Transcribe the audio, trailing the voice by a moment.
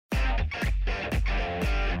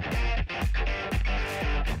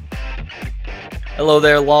Hello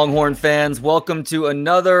there, Longhorn fans. Welcome to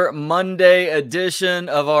another Monday edition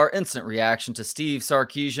of our instant reaction to Steve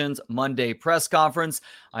Sarkisian's Monday press conference.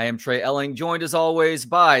 I am Trey Elling, joined as always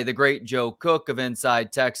by the great Joe Cook of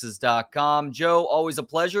InsideTexas.com. Joe, always a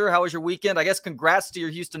pleasure. How was your weekend? I guess congrats to your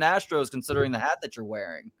Houston Astros, considering the hat that you're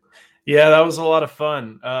wearing. Yeah, that was a lot of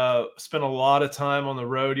fun. Spent a lot of time on the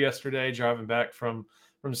road yesterday, driving back from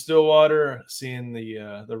Stillwater, seeing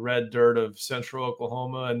the red dirt of Central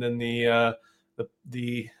Oklahoma, and then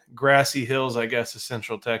the grassy hills, I guess, of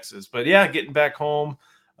Central Texas. But yeah, getting back home,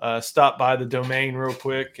 stopped by the Domain real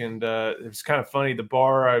quick, and it was kind of funny. The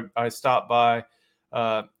bar I stopped by,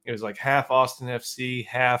 it was like half Austin FC,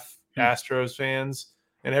 half Astros fans,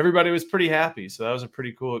 and everybody was pretty happy. So that was a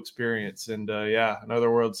pretty cool experience. And yeah, another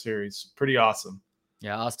World Series, pretty awesome.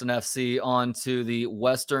 Yeah, Austin FC on to the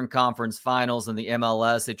Western Conference Finals in the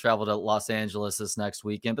MLS. They travel to Los Angeles this next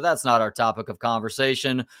weekend, but that's not our topic of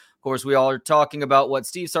conversation. Of course, we all are talking about what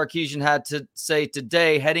Steve Sarkisian had to say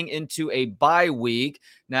today heading into a bye week.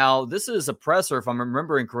 Now, this is a presser, if I'm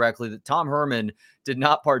remembering correctly, that Tom Herman did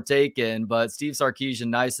not partake in, but Steve Sarkisian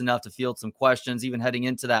nice enough to field some questions even heading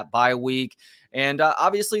into that bye week. And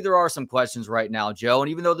obviously, there are some questions right now, Joe. And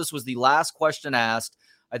even though this was the last question asked,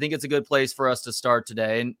 I think it's a good place for us to start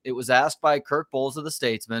today. And it was asked by Kirk Bohls of the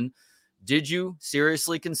Statesman. Did you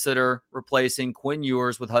seriously consider replacing Quinn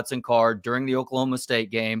Ewers with Hudson Card during the Oklahoma State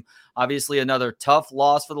game? Obviously, another tough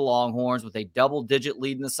loss for the Longhorns with a double-digit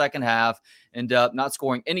lead in the second half, end up not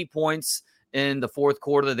scoring any points in the fourth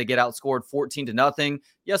quarter. They get outscored 14-0.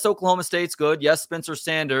 Yes, Oklahoma State's good. Yes, Spencer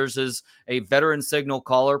Sanders is a veteran signal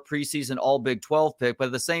caller, preseason all Big 12 pick. But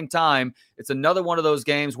at the same time, it's another one of those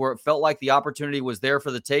games where it felt like the opportunity was there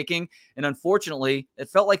for the taking. And unfortunately, it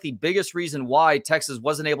felt like the biggest reason why Texas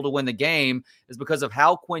wasn't able to win the game is because of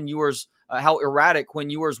how how erratic Quinn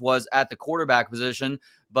Ewers was at the quarterback position.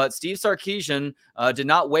 But Steve Sarkisian did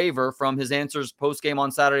not waver from his answers post-game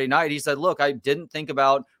on Saturday night. He said, look, I didn't think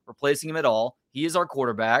about replacing him at all. He is our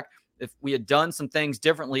quarterback. If we had done some things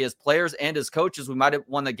differently as players and as coaches, we might have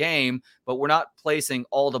won the game, but we're not placing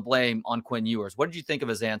all the blame on Quinn Ewers. What did you think of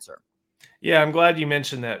his answer? Yeah, I'm glad you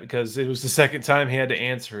mentioned that because it was the second time he had to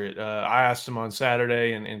answer it. I asked him on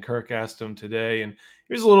Saturday, and Kirk asked him today, and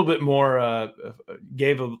he was a little bit more,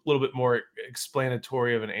 gave a little bit more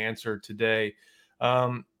explanatory of an answer today.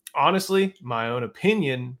 Honestly, my own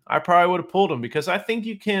opinion, I probably would have pulled him because I think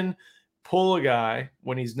you can pull a guy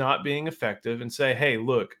when he's not being effective and say, hey,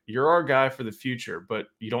 look, you're our guy for the future, but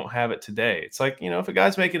you don't have it today. It's like, if a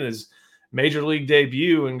guy's making his major league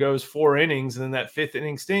debut and goes 4 innings and then that 5th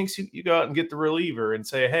inning stinks, you go out and get the reliever and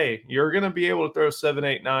say, hey, you're going to be able to throw 7,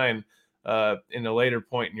 8, 9 in a later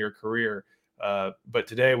point in your career. But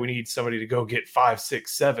today we need somebody to go get 5,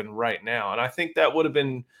 6, 7 right now. And I think that would have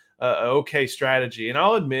been an okay strategy. And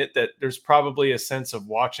I'll admit that there's probably a sense of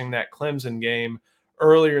watching that Clemson game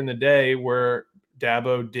earlier in the day where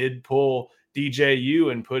Dabo did pull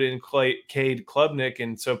DJU and put in Cade Klubnik,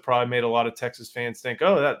 and so probably made a lot of Texas fans think,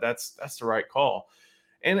 oh, that's the right call.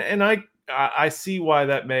 And I see why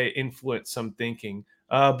that may influence some thinking.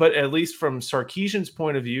 But at least from Sarkisian's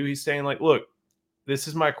point of view, he's saying, like, look, this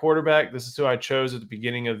is my quarterback. This is who I chose at the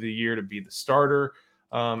beginning of the year to be the starter.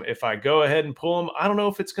 If I go ahead and pull him, I don't know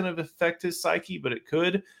if it's going to affect his psyche, but it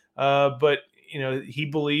could. But he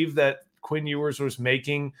believed that Quinn Ewers was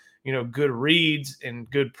making good reads and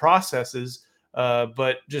good processes,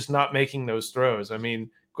 but just not making those throws. I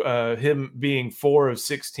mean, him being 4 of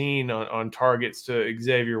 16 on targets to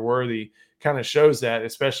Xavier Worthy kind of shows that,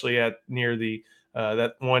 especially at near the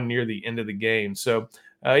that one near the end of the game. So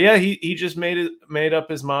yeah, he just made up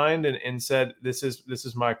his mind and said, this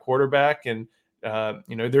is my quarterback. And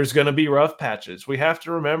there's going to be rough patches. We have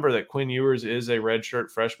to remember that Quinn Ewers is a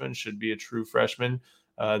redshirt freshman, should be a true freshman.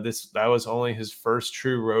 That was only his first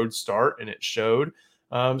true road start, and it showed.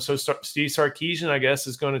 So Steve Sarkisian, I guess,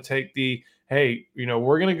 is going to take hey,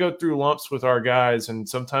 we're going to go through lumps with our guys, and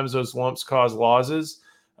sometimes those lumps cause losses.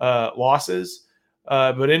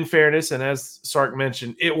 But in fairness, and as Sark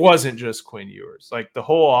mentioned, it wasn't just Quinn Ewers. Like, the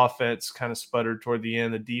whole offense kind of sputtered toward the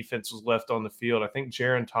end. The defense was left on the field. I think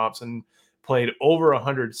Jaron Thompson played over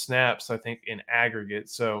 100 snaps, I think, in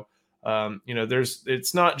aggregate. So,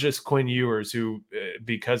 it's not just Quinn Ewers who,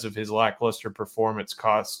 because of his lackluster performance,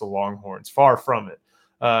 cost the Longhorns. Far from it.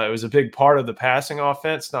 It was a big part of the passing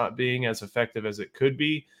offense not being as effective as it could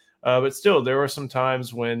be. But still, there were some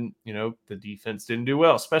times when, the defense didn't do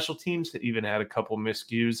well. Special teams even had a couple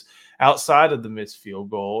miscues outside of the missed field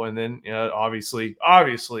goal. And then, obviously,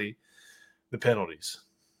 the penalties.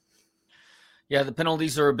 Yeah, the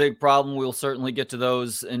penalties are a big problem. We'll certainly get to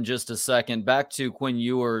those in just a second. Back to Quinn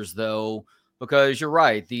Ewers, though. because you're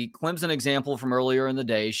right. The Clemson example from earlier in the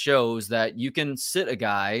day shows that you can sit a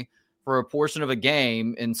guy for a portion of a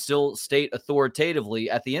game and still state authoritatively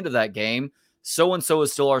at the end of that game, so-and-so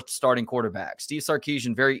is still our starting quarterback. Steve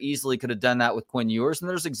Sarkisian very easily could have done that with Quinn Ewers, and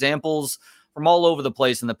there's examples from all over the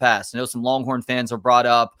place in the past. I know some Longhorn fans have brought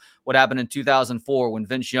up what happened in 2004 when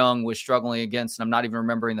Vince Young was struggling against, and I'm not even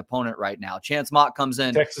remembering the opponent right now. Chance Mott comes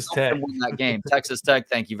in, Texas Tech, win that game. Texas Tech,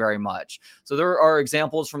 thank you very much. So there are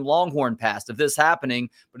examples from Longhorn past of this happening,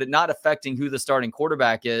 but it not affecting who the starting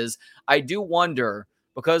quarterback is. I do wonder,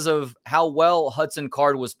 because of how well Hudson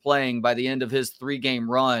Card was playing by the end of his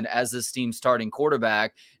 3-game run as this team's starting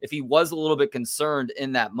quarterback, if he was a little bit concerned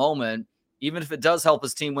in that moment, even if it does help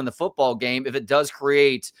his team win the football game, if it does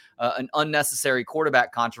create an unnecessary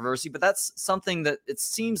quarterback controversy. But that's something that it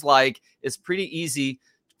seems like is pretty easy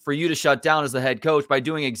for you to shut down as the head coach by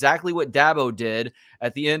doing exactly what Dabo did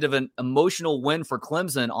at the end of an emotional win for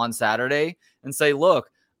Clemson on Saturday and say, look,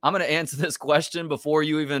 I'm going to answer this question before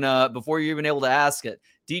you're even able to ask it.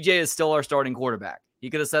 DJ is still our starting quarterback. He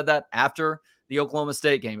could have said that after the Oklahoma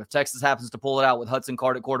State game if Texas happens to pull it out with Hudson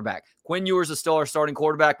Card at quarterback. Quinn Ewers is still our starting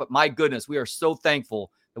quarterback, but my goodness, we are so thankful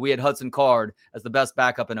that we had Hudson Card as the best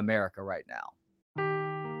backup in America right now.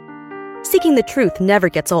 Seeking the truth never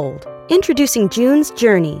gets old. Introducing June's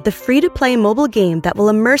Journey, the free-to-play mobile game that will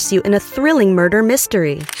immerse you in a thrilling murder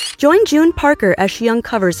mystery. Join June Parker as she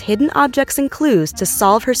uncovers hidden objects and clues to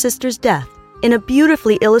solve her sister's death in a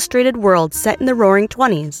beautifully illustrated world set in the Roaring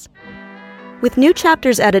 '20s. With new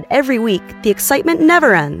chapters added every week, the excitement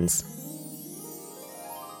never ends.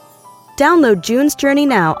 Download June's Journey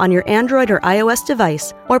now on your Android or iOS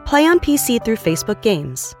device, or play on PC through Facebook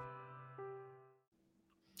Games.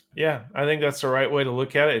 Yeah, I think that's the right way to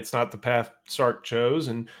look at it. It's not the path Sark chose.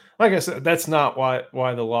 And like I said, that's not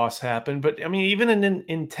why the loss happened. But I mean, even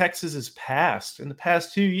in Texas's past, in the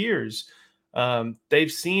past 2 years,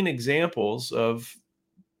 they've seen examples of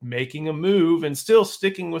making a move and still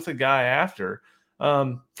sticking with a guy after,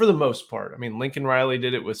 for the most part. I mean, Lincoln Riley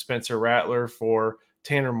did it with Spencer Rattler for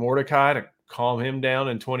Tanner Mordecai to calm him down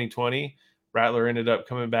in 2020. Rattler ended up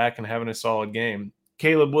coming back and having a solid game.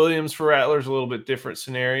 Caleb Williams for Rattler's a little bit different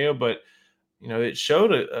scenario, but it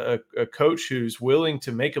showed a coach who's willing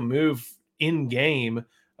to make a move in game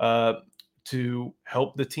to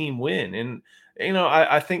help the team win. And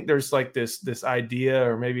I think there's like this idea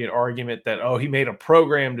or maybe an argument that, he made a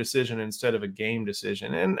program decision instead of a game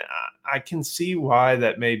decision. And I can see why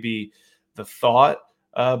that may be the thought.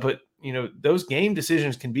 But those game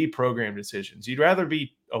decisions can be program decisions. You'd rather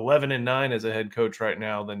be 11-9 as a head coach right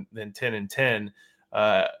now than 10-10.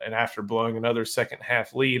 And after blowing another second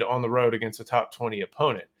half lead on the road against a top 20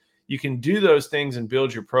 opponent. You can do those things and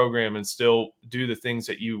build your program and still do the things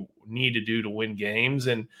that you need to do to win games.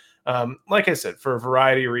 And like I said, for a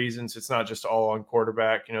variety of reasons, it's not just all on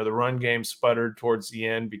quarterback. The run game sputtered towards the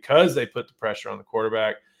end because they put the pressure on the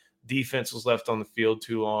quarterback. Defense was left on the field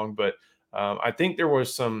too long. But I think there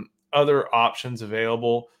was some other options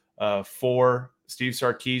available for Steve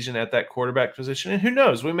Sarkisian at that quarterback position. And who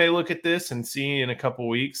knows, we may look at this and see in a couple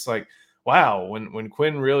weeks, like, wow, when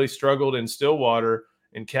Quinn really struggled in Stillwater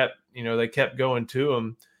and they kept going to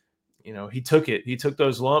him, he took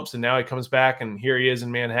those lumps, and now he comes back and here he is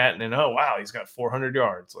in Manhattan, and oh wow, he's got 400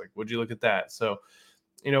 yards. Like, would you look at that? So,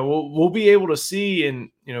 we'll be able to see, and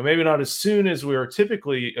maybe not as soon as we are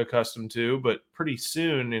typically accustomed to, but pretty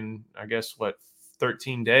soon in, I guess,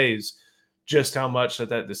 13 days, just how much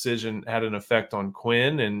that decision had an effect on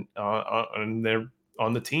Quinn and on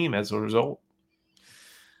the team as a result.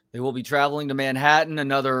 They will be traveling to Manhattan,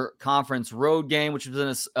 another conference road game, which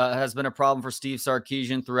has been a problem for Steve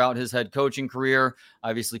Sarkisian throughout his head coaching career.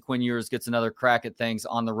 Obviously, Quinn Ewers gets another crack at things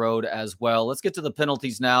on the road as well. Let's get to the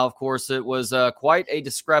penalties now. Of course, it was quite a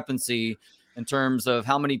discrepancy in terms of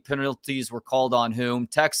how many penalties were called on whom.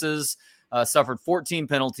 Texas suffered 14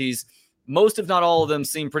 penalties. Most, if not all of them,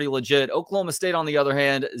 seem pretty legit. Oklahoma State, on the other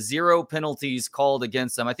hand, 0 penalties called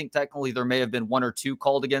against them. I think technically there may have been 1 or 2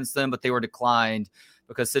 called against them, but they were declined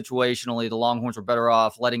because situationally the Longhorns were better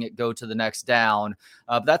off letting it go to the next down.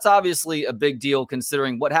 But that's obviously a big deal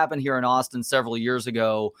considering what happened here in Austin several years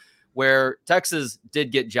ago, where Texas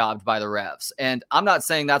did get jobbed by the refs. And I'm not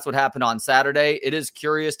saying that's what happened on Saturday. It is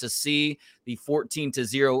curious to see the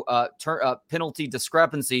 14-0 penalty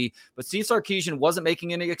discrepancy, but Steve Sarkisian wasn't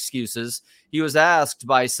making any excuses. He was asked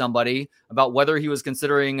by somebody about whether he was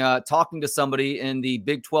considering talking to somebody in the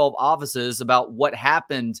Big 12 offices about what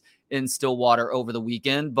happened in Stillwater over the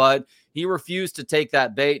weekend, but he refused to take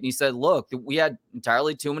that bait. And he said, look, we had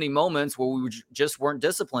entirely too many moments where we just weren't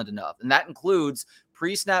disciplined enough. And that includes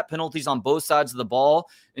pre-snap penalties on both sides of the ball.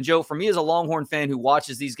 And Joe, for me as a Longhorn fan who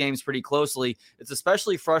watches these games pretty closely, it's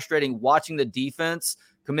especially frustrating watching the defense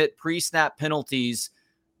commit pre-snap penalties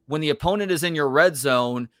when the opponent is in your red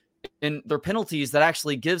zone, and they're penalties that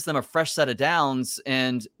actually gives them a fresh set of downs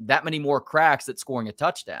and that many more cracks at scoring a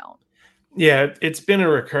touchdown. Yeah, it's been a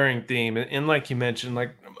recurring theme. And like you mentioned,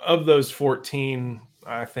 like of those 14,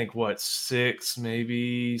 I think 6,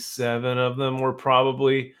 maybe 7 of them were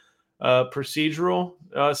probably procedural,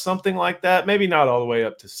 something like that. Maybe not all the way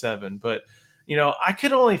up to 7, but I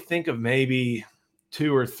could only think of maybe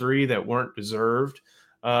 2 or 3 that weren't deserved.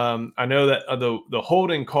 I know that the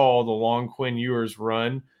holding call, the long Quinn Ewers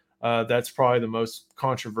run, that's probably the most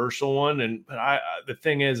controversial one. But the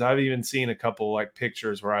thing is, I've even seen a couple like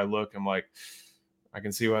pictures where I look, I'm like, I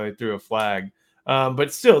can see why they threw a flag.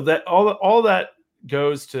 But still, that all that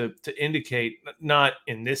goes to indicate, not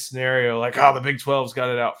in this scenario, like, oh, the Big 12's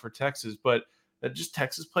got it out for Texas, but that just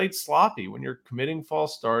Texas played sloppy when you're committing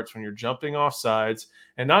false starts, when you're jumping off sides,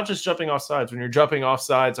 and not just jumping off sides, when you're jumping off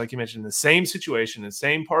sides, like you mentioned, in the same situation, the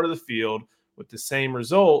same part of the field with the same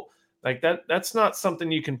result. Like that's not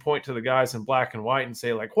something you can point to the guys in black and white and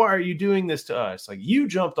say, like, why are you doing this to us? Like, you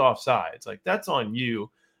jumped off sides. Like, that's on you.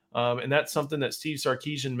 And that's something that Steve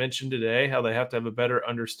Sarkisian mentioned today, how they have to have a better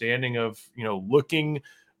understanding of, looking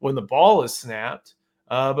when the ball is snapped,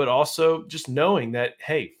 but also just knowing that,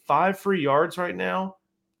 hey, 5 free yards right now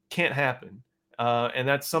can't happen. And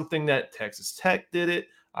that's something that Texas Tech did it,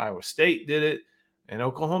 Iowa State did it, and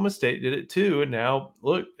Oklahoma State did it too. And now,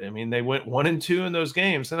 look, I mean, they went 1-2 in those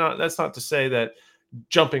games. And that's not to say that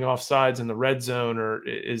jumping off sides in the red zone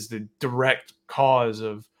is the direct cause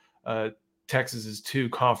of Texas's 2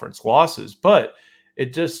 conference losses, but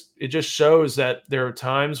it just shows that there are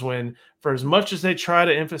times when, for as much as they try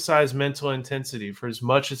to emphasize mental intensity, for as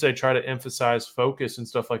much as they try to emphasize focus and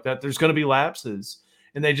stuff like that, there's going to be lapses,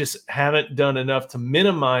 and they just haven't done enough to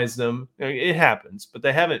minimize them. It happens, but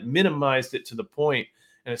they haven't minimized it to the point,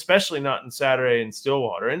 and especially not in Saturday in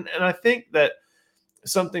Stillwater. And I think that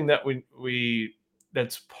something that we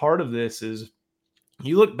that's part of this is,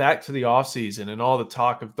 you look back to the offseason and all the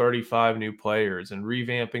talk of 35 new players and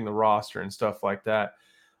revamping the roster and stuff like that.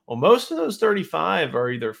 Well, most of those 35 are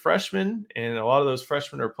either freshmen, and a lot of those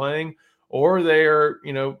freshmen are playing, or they are,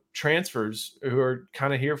 transfers who are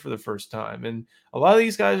kind of here for the first time. And a lot of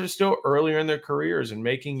these guys are still earlier in their careers and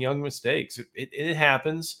making young mistakes. It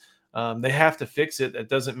happens. They have to fix it. That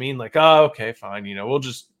doesn't mean like, oh, okay, fine. We'll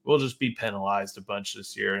just be penalized a bunch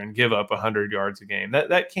this year and give up 100 yards a game.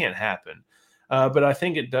 That can't happen. But I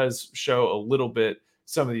think it does show a little bit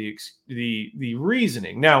some of the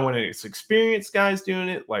reasoning. Now, when it's experienced guys doing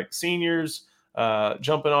it, like seniors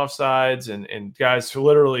jumping off sides, and guys who are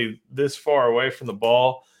literally this far away from the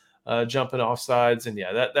ball jumping off sides, and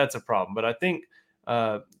yeah, that's a problem. But I think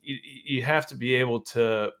you have to be able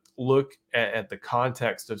to look at the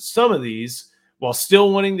context of some of these while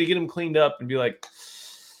still wanting to get them cleaned up and be like,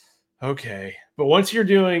 okay. But once you're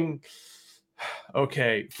doing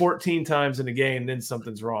 14 times in a game, then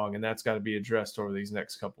something's wrong, and that's got to be addressed over these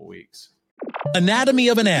next couple weeks. Anatomy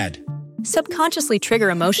of an ad. Subconsciously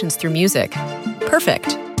trigger emotions through music. Perfect.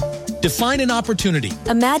 Define an opportunity.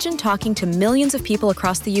 Imagine talking to millions of people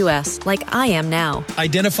across the U.S. like I am now.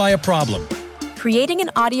 Identify a problem. Creating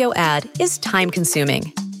an audio ad is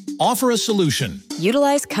time-consuming. Offer a solution.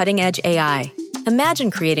 Utilize cutting-edge AI.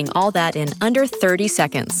 Imagine creating all that in under 30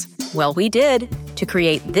 seconds. Well, we did, to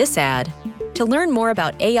create this ad. To learn more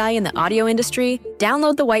about AI in the audio industry,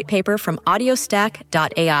 download the white paper from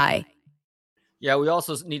audiostack.ai. Yeah, we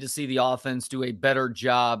also need to see the offense do a better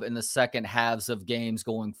job in the second halves of games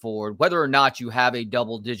going forward, whether or not you have a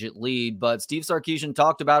double-digit lead. But Steve Sarkisian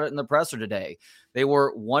talked about it in the presser today. They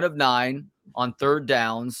were 1 of 9 on third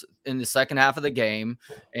downs in the second half of the game,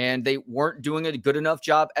 and they weren't doing a good enough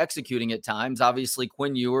job executing at times. Obviously,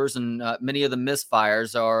 Quinn Ewers and many of the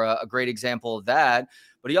misfires are a great example of that.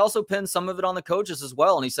 But he also pinned some of it on the coaches as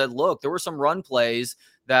well. And he said, look, there were some run plays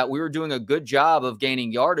that we were doing a good job of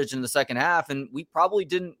gaining yardage in the second half, and we probably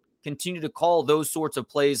didn't continue to call those sorts of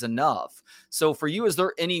plays enough. So for you, is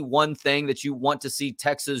there any one thing that you want to see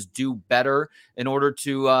Texas do better in order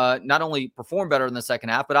to not only perform better in the second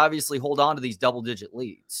half, but obviously hold on to these double-digit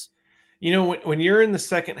leads? When you're in the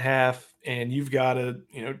second half and you've got a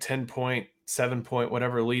 10-point, 7-point,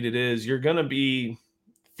 whatever lead it is, you're going to be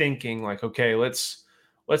thinking like, okay, let's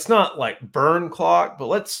not like burn clock, but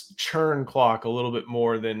let's churn clock a little bit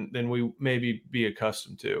more than we maybe be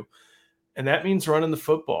accustomed to. And that means running the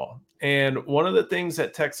football. And one of the things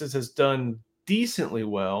that Texas has done decently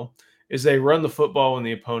well is they run the football when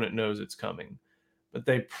the opponent knows it's coming. but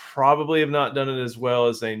they probably have not done it as well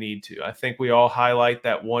as they need to. I think we all highlight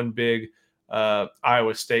that one big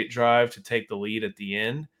Iowa State drive to take the lead at the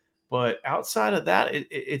end. But outside of that,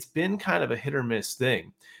 it's been kind of a hit or miss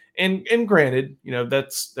thing. And granted,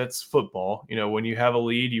 that's football. When you have a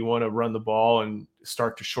lead, you want to run the ball and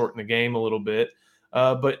start to shorten the game a little bit.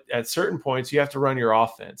 But at certain points, you have to run your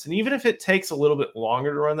offense. And even if it takes a little bit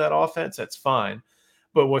longer to run that offense, that's fine.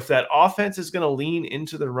 But if that offense is going to lean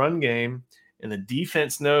into the run game and the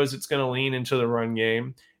defense knows it's going to lean into the run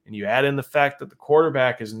game, and you add in the fact that the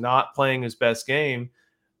quarterback is not playing his best game,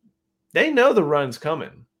 they know the run's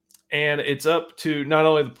coming. And it's up to not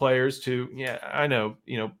only the players to, I know,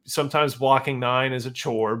 sometimes blocking 9 is a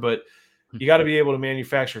chore, but you got to be able to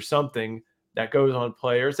manufacture something that goes on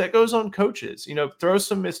players, that goes on coaches. Throw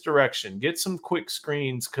some misdirection, get some quick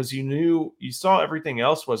screens because you saw everything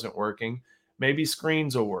else wasn't working. Maybe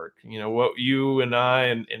screens will work. What you and I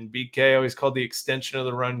and BK always called the extension of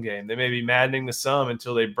the run game. They may be maddening to some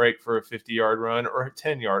until they break for a 50-yard run or a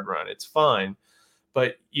 10-yard run. It's fine.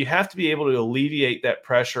 But you have to be able to alleviate that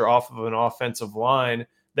pressure off of an offensive line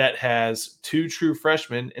that has 2 true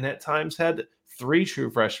freshmen and at times had 3 true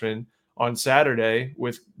freshmen on Saturday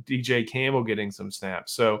with DJ Campbell getting some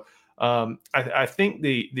snaps. So I think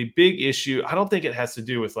the big issue, I don't think it has to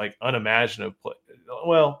do with like unimaginative play.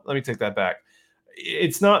 Well, let me take that back.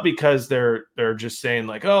 It's not because they're just saying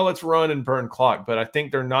like, oh, let's run and burn clock. But I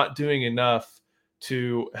think they're not doing enough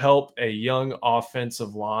to help a young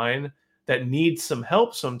offensive line that needs some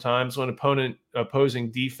help sometimes when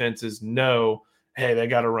opposing defenses know, hey, they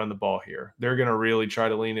got to run the ball here. They're going to really try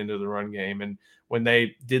to lean into the run game. And when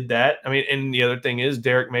they did that, and the other thing is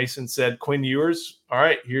Derek Mason said, Quinn Ewers, all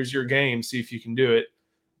right, here's your game. See if you can do it.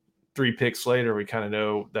 3 picks later, we kind of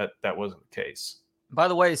know that wasn't the case. By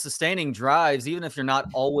the way, sustaining drives, even if you're not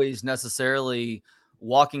always necessarily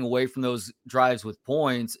walking away from those drives with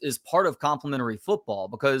points, is part of complementary football,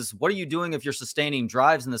 because what are you doing if you're sustaining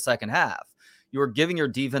drives in the second half? You are giving your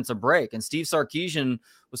defense a break. And Steve Sarkisian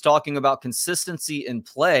was talking about consistency in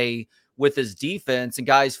play with his defense and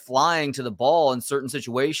guys flying to the ball in certain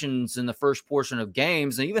situations in the first portion of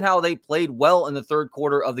games, and even how they played well in the third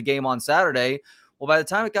quarter of the game on Saturday. Well, by the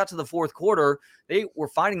time it got to the fourth quarter, they were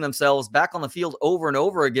finding themselves back on the field over and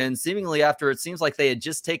over again, seemingly after it seems like they had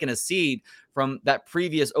just taken a seed from that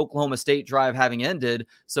previous Oklahoma State drive having ended.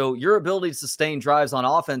 So your ability to sustain drives on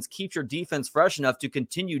offense keeps your defense fresh enough to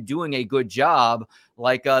continue doing a good job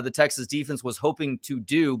like the Texas defense was hoping to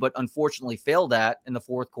do, but unfortunately failed at in the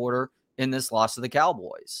fourth quarter in this loss to the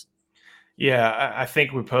Cowboys. Yeah, I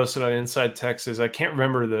think we posted on Inside Texas. I can't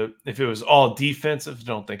remember if it was all defensive. I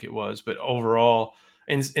don't think it was, but overall,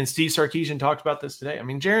 and Steve Sarkisian talked about this today.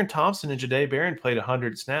 Jaron Thompson and Jahdae Barron played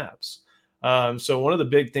 100 snaps. So one of the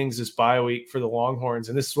big things this bye week for the Longhorns,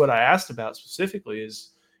 and this is what I asked about specifically,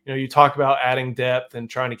 is, you talk about adding depth and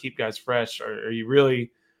trying to keep guys fresh. Are you really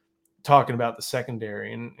talking about the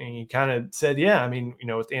secondary? And you kind of said, yeah,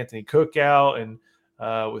 with Anthony Cook out and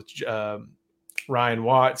with Ryan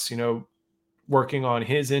Watts, working on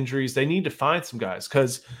his injuries, they need to find some guys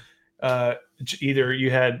because either you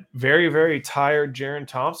had very, very tired Jaron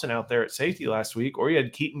Thompson out there at safety last week, or you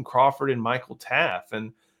had Keaton Crawford and Michael Taft.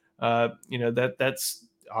 And, that's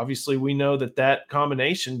obviously we know that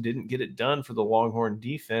combination didn't get it done for the Longhorn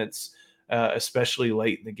defense, especially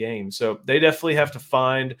late in the game. So they definitely have to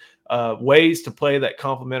find ways to play that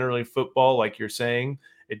complementary football, like you're saying.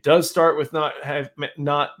 It does start with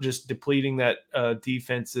not just depleting that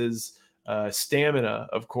defense's stamina,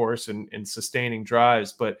 of course, and sustaining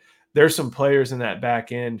drives, but there's some players in that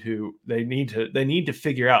back end who they need to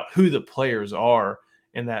figure out who the players are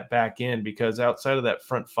in that back end, because outside of that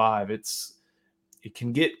front 5, it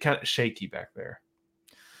can get kind of shaky back there.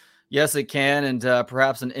 Yes, it can. And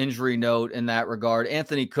perhaps an injury note in that regard.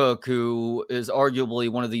 Anthony Cook, who is arguably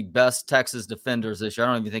one of the best Texas defenders this year.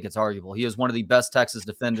 I don't even think it's arguable. He is one of the best Texas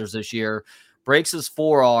defenders this year. Breaks his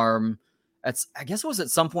forearm. I guess it was at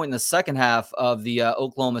some point in the second half of the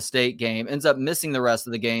Oklahoma State game. Ends up missing the rest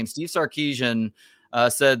of the game. Steve Sarkisian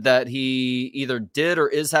said that he either did or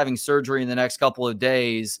is having surgery in the next couple of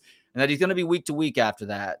days, and that he's going to be week to week after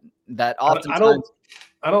that. That oftentimes,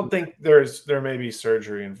 I don't think there may be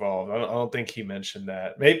surgery involved. I don't think he mentioned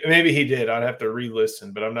that. Maybe he did. I'd have to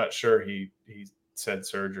re-listen, but I'm not sure he said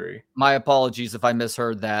surgery. My apologies if I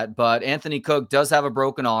misheard that. But Anthony Cook does have a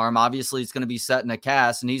broken arm. Obviously, it's going to be set in a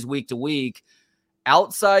cast, and he's week to week.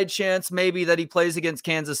 Outside chance maybe that he plays against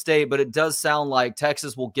Kansas State, but it does sound like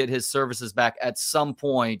Texas will get his services back at some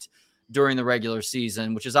point during the regular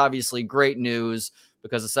season, which is obviously great news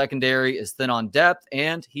because the secondary is thin on depth,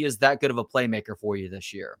 and he is that good of a playmaker for you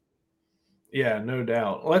this year. Yeah, no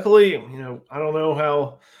doubt. Luckily, I don't know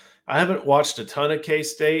how. I haven't watched a ton of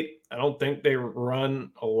K-State. I don't think they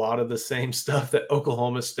run a lot of the same stuff that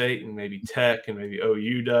Oklahoma State and maybe Tech and maybe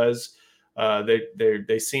OU does.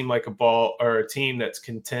 They seem like a ball or a team that's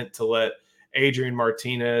content to let Adrian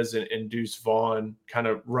Martinez and Deuce Vaughn kind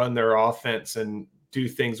of run their offense and do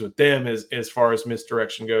things with them as far as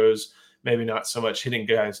misdirection goes. Maybe not so much hitting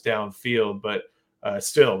guys downfield, but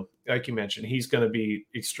still, like you mentioned, he's going to be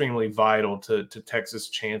extremely vital to Texas'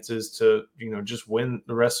 chances to, just win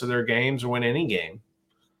the rest of their games or win any game.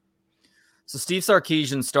 So Steve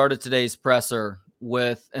Sarkisian started today's presser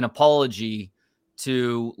with an apology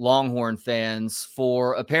to Longhorn fans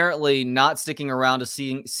for apparently not sticking around to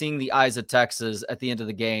seeing the eyes of Texas at the end of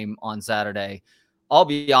the game on Saturday. I'll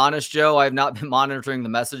be honest, Joe, I have not been monitoring the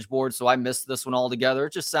message board, so I missed this one altogether.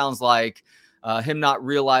 It just sounds like him not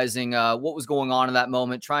realizing what was going on in that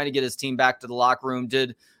moment, trying to get his team back to the locker room.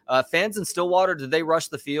 Did fans in Stillwater, did they rush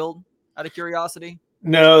the field out of curiosity?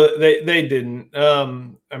 No, they didn't.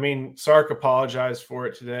 Sark apologized for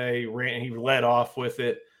it today. He led off with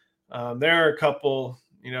it. There are a couple,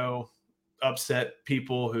 upset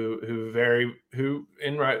people who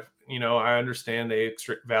I understand they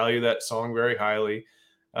value that song very highly.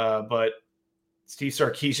 But Steve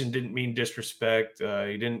Sarkisian didn't mean disrespect.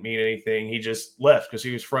 He didn't mean anything. He just left because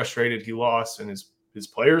he was frustrated. He lost, and his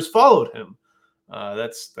players followed him.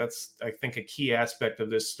 That's I think a key aspect of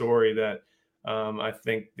this story that I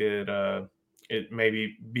think that it may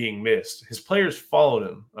be being missed. His players followed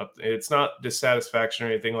him up. It's not dissatisfaction or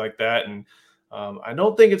anything like that, and I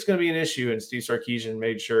don't think it's going to be an issue. And Steve Sarkisian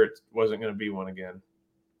made sure it wasn't going to be one again.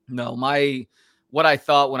 No, what I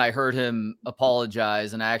thought when I heard him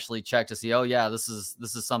apologize and I actually checked to see, oh yeah, this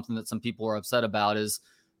is something that some people are upset about, is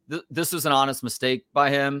this was an honest mistake by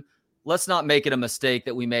him. Let's not make it a mistake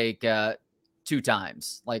that we make 2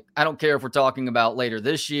 times. Like, I don't care if we're talking about later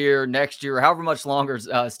this year, next year, however much longer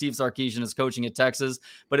Steve Sarkisian is coaching at Texas,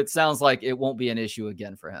 but it sounds like it won't be an issue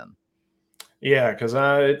again for him. Yeah, because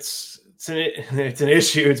it's an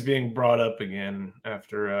issue. It's being brought up again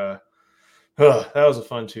after that was a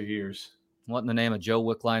fun 2 years. What in the name of Joe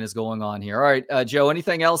Wickline is going on here? All right, Joe,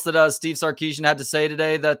 anything else that Steve Sarkisian had to say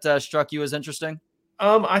today that struck you as interesting?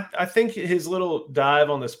 I think his little dive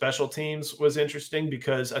on the special teams was interesting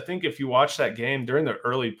because I think if you watch that game during the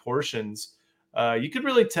early portions, you could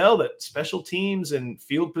really tell that special teams and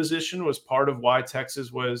field position was part of why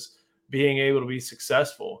Texas was being able to be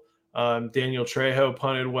successful. Daniel Trejo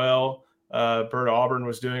punted well. Bert Auburn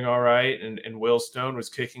was doing all right, and Will Stone was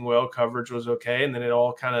kicking well. Coverage was okay, and then it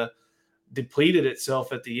all kind of depleted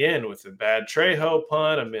itself at the end with a bad Trejo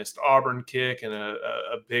punt, a missed Auburn kick, and a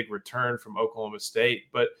big return from Oklahoma State.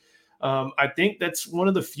 But I think that's one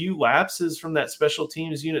of the few lapses from that special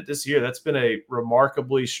teams unit this year. That's been a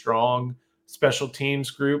remarkably strong special teams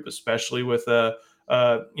group, especially with they're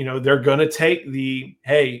going to take the,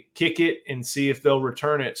 hey, kick it and see if they'll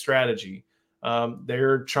return it strategy.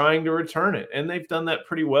 They're trying to return it, and they've done that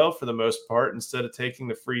pretty well for the most part instead of taking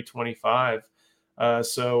the free 25.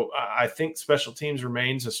 So I think special teams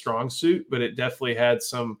remains a strong suit, but it definitely had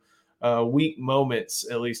some weak moments,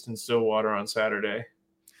 at least in Stillwater on Saturday.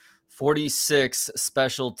 46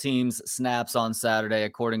 special teams snaps on Saturday,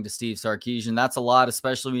 according to Steve Sarkisian. That's a lot,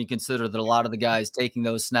 especially when you consider that a lot of the guys taking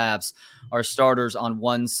those snaps are starters on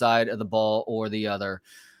one side of the ball or the other.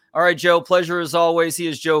 All right, Joe, pleasure as always. He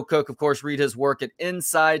is Joe Cook. Of course, read his work at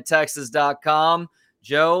InsideTexas.com.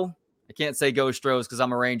 Joe, I can't say go Stros because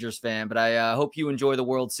I'm a Rangers fan, but I hope you enjoy the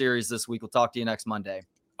World Series this week. We'll talk to you next Monday.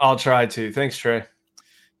 I'll try to. Thanks, Trey.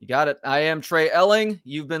 You got it. I am Trey Elling.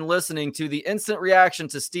 You've been listening to the instant reaction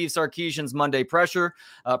to Steve Sarkisian's Monday presser.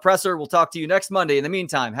 We'll talk to you next Monday. In the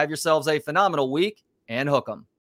meantime, have yourselves a phenomenal week and hook 'em.